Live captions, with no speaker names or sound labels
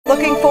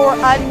Looking for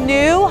a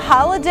new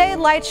holiday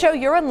light show?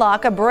 You're in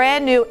luck. A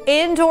brand new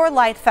indoor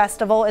light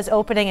festival is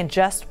opening in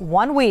just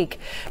 1 week.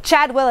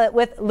 Chad Willett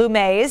with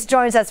Lumaze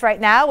joins us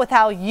right now with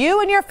how you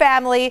and your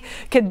family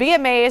can be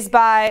amazed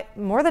by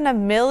more than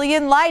 1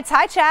 million lights.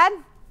 Hi, Chad.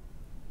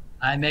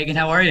 Hi, Megan.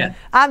 How are you?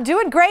 I'm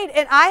doing great,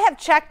 and I have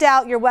checked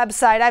out your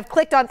website. I've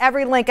clicked on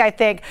every link, I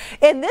think,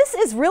 and this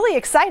is really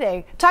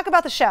exciting. Talk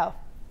about the show.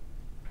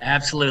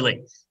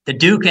 Absolutely. The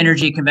Duke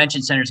Energy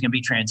Convention Center is going to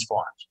be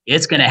transformed.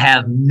 It's going to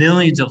have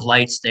millions of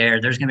lights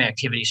there. There's going to be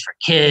activities for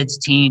kids,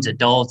 teens,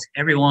 adults,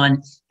 everyone.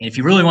 And if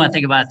you really want to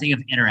think about it, think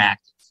of interactive.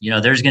 You know,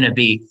 there's going to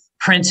be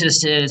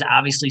princesses,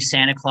 obviously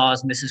Santa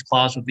Claus, Mrs.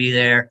 Claus will be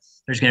there.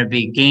 There's going to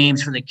be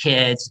games for the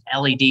kids,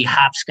 LED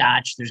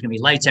hopscotch. There's going to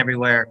be lights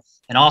everywhere,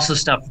 and also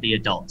stuff for the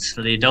adults.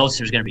 For the adults,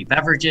 there's going to be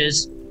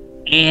beverages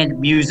and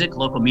music.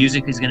 Local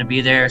music is going to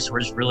be there. So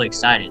we're just really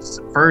excited. It's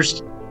the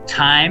first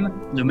time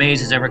Lumaze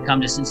has ever come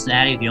to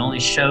Cincinnati, the only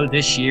show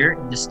this year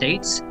in the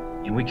States,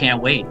 and we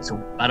can't wait. It's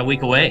about a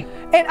week away.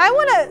 And I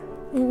want to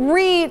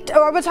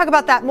I want to talk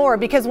about that more,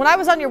 because when I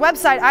was on your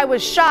website, I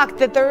was shocked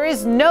that there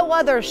is no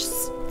other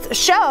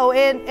show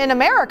in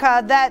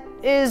America that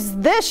is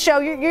this show.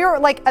 You're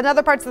like in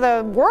other parts of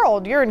the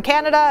world. You're in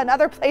Canada and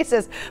other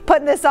places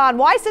putting this on.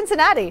 Why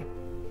Cincinnati?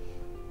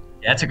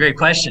 That's a great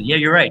question. Yeah,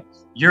 you're right.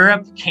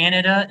 Europe,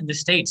 Canada, and the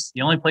States.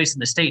 The only place in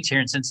the States here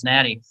in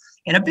Cincinnati.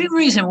 And a big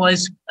reason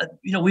was,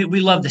 we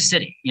love the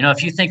city.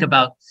 If you think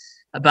about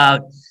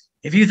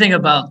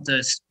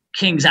the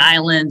Kings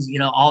Island,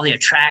 all the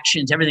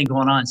attractions, everything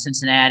going on in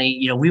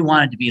Cincinnati, we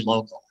wanted to be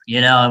local,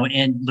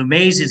 and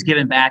Lumaze is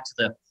giving back to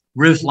the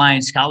Ruth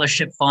Lyon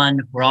Scholarship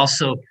Fund. We're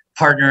also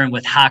partnering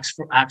with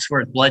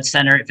Oxford Blood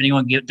Center. If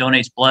anyone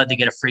donates blood, they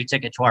get a free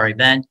ticket to our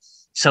event.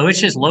 So it's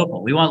just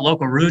local. We want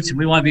local roots, and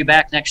we want to be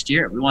back next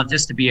year. We want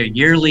this to be a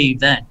yearly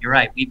event. You're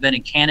right. We've been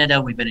in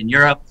Canada. We've been in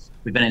Europe.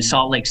 We've been in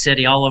Salt Lake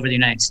City, all over the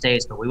United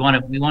States, but we want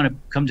to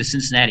come to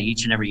Cincinnati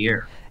each and every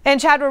year. And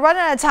Chad, we're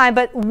running out of time,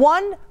 but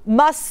one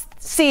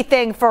must-see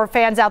thing for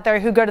fans out there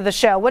who go to the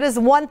show. What is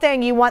one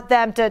thing you want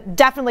them to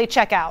definitely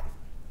check out?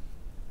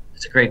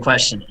 That's a great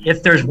question.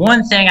 If there's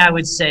one thing I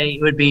would say,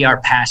 it would be our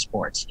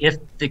passports. If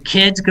the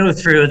kids go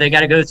through, they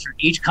got to go through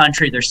each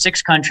country. There's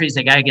 6 countries.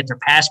 They got to get their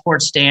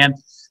passport stamped.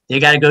 They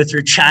got to go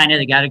through China.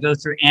 They got to go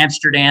through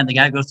Amsterdam. They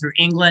got to go through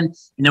England.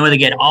 And then when they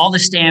get all the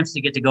stamps,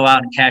 they get to go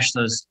out and cash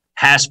those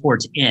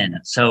passports in.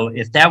 So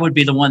if that would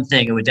be the one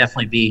thing, it would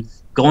definitely be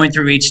going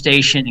through each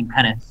station and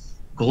kind of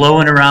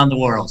glowing around the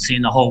world,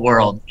 seeing the whole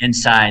world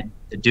inside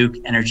the Duke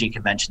Energy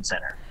Convention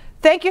Center.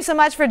 Thank you so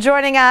much for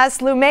joining us.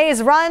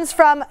 Lumaze runs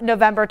from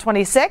November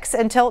 26th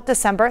until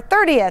December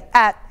 30th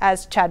at,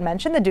 as Chad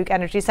mentioned, the Duke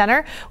Energy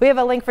Center. We have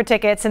a link for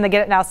tickets in the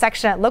Get It Now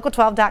section at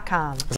local12.com.